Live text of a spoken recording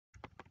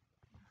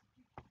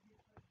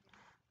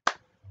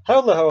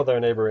Hello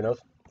there, neighborinos.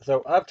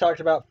 So I've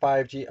talked about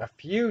 5G a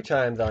few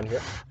times on here.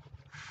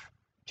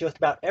 Just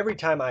about every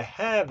time I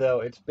have, though,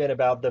 it's been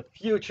about the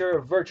future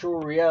of virtual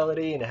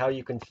reality and how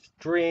you can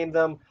stream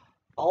them,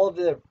 all of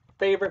the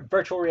favorite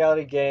virtual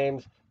reality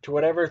games to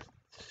whatever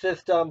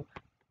system,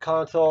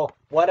 console,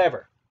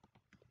 whatever.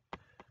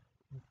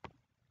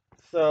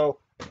 So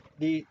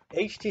the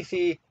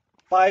HTC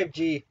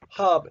 5G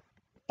Hub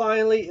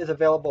finally is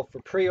available for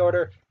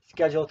pre-order,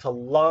 scheduled to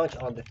launch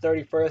on the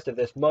 31st of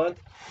this month,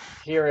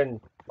 here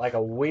in like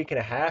a week and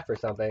a half or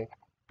something.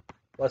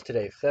 What's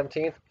today?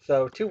 17th?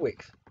 So 2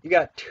 weeks. You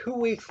got 2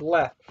 weeks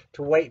left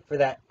to wait for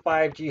that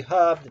 5G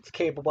hub that's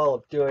capable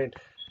of doing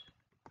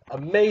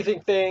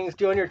amazing things,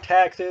 doing your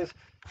taxes,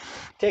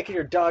 taking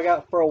your dog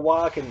out for a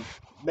walk, and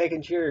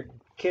making sure your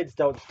kids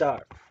don't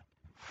starve.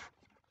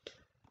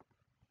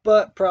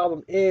 But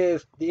problem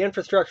is, the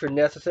infrastructure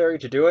necessary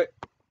to do it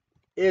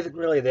isn't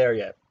really there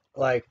yet.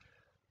 Like,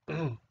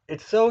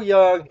 it's so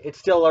young, it's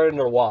still learning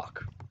to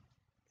walk.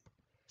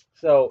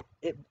 So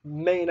it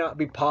may not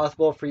be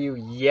possible for you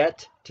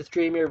yet to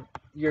stream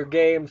your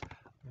games,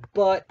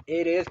 but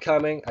it is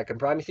coming. I can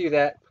promise you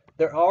that.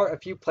 There are a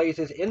few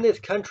places in this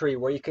country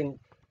where you can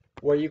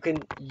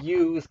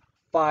use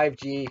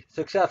 5G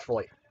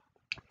successfully.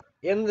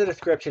 In the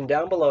description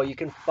down below, you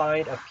can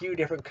find a few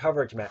different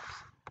coverage maps.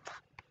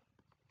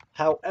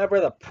 However,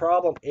 the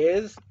problem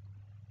is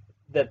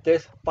that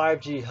this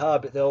 5G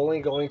hub is only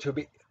going to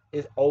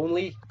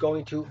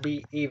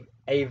be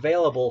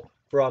available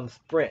from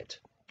Sprint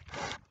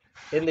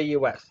in the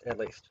US at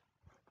least.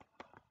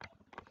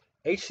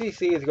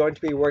 HTC is going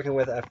to be working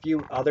with a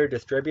few other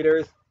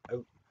distributors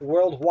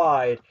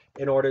worldwide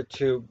in order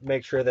to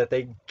make sure that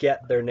they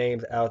get their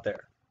names out there.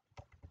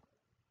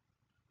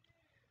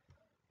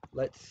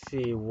 Let's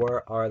see,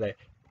 where are they?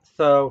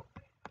 So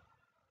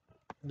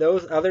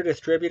those other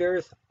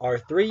distributors are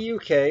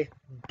 3UK,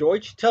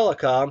 Deutsche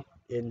Telekom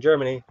in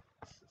Germany,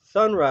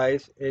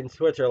 Sunrise in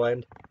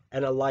Switzerland,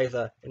 and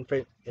Eliza in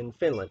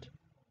Finland.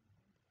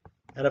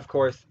 And of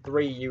course,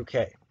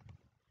 3UK.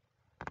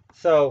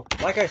 So,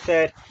 like I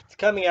said, it's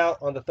coming out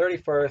on the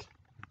 31st,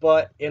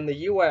 but in the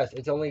US,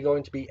 it's only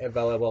going to be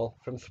available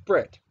from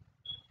Sprint.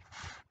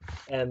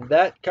 And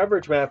that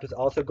coverage map is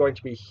also going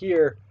to be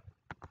here,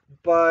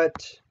 but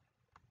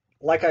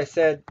like I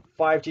said,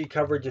 5G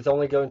coverage is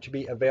only going to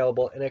be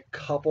available in a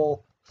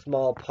couple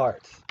small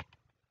parts.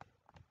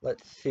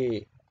 Let's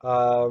see.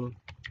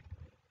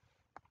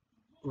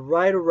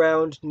 Right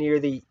around near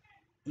the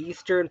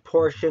eastern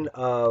portion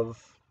of,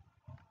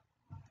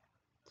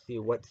 let's see,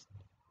 what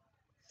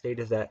state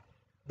is that?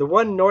 The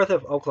one north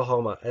of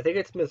Oklahoma. I think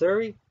it's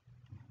Missouri.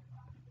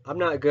 I'm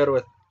not good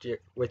with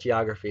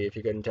geography, if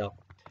you couldn't tell.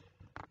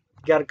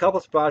 Got a couple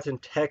spots in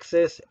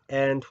Texas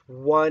and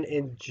one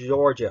in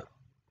Georgia.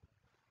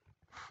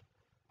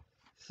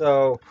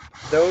 So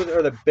those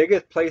are the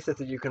biggest places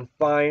that you can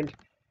find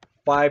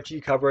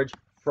 5G coverage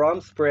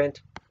from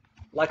Sprint.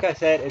 Like I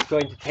said, it's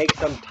going to take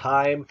some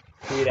time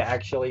for you to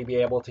actually be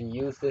able to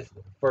use this,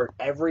 for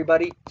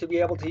everybody to be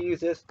able to use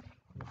this,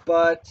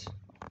 but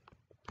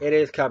it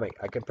is coming.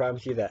 I can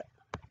promise you that.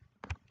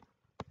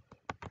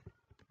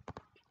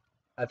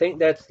 I think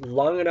that's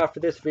long enough for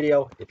this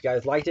video. If you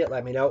guys liked it,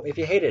 let me know. If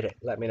you hated it,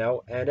 let me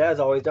know. And as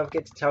always, don't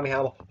forget to tell me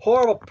how I'm a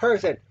horrible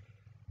person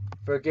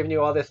for giving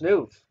you all this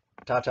news.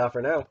 Ta-ta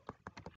for now.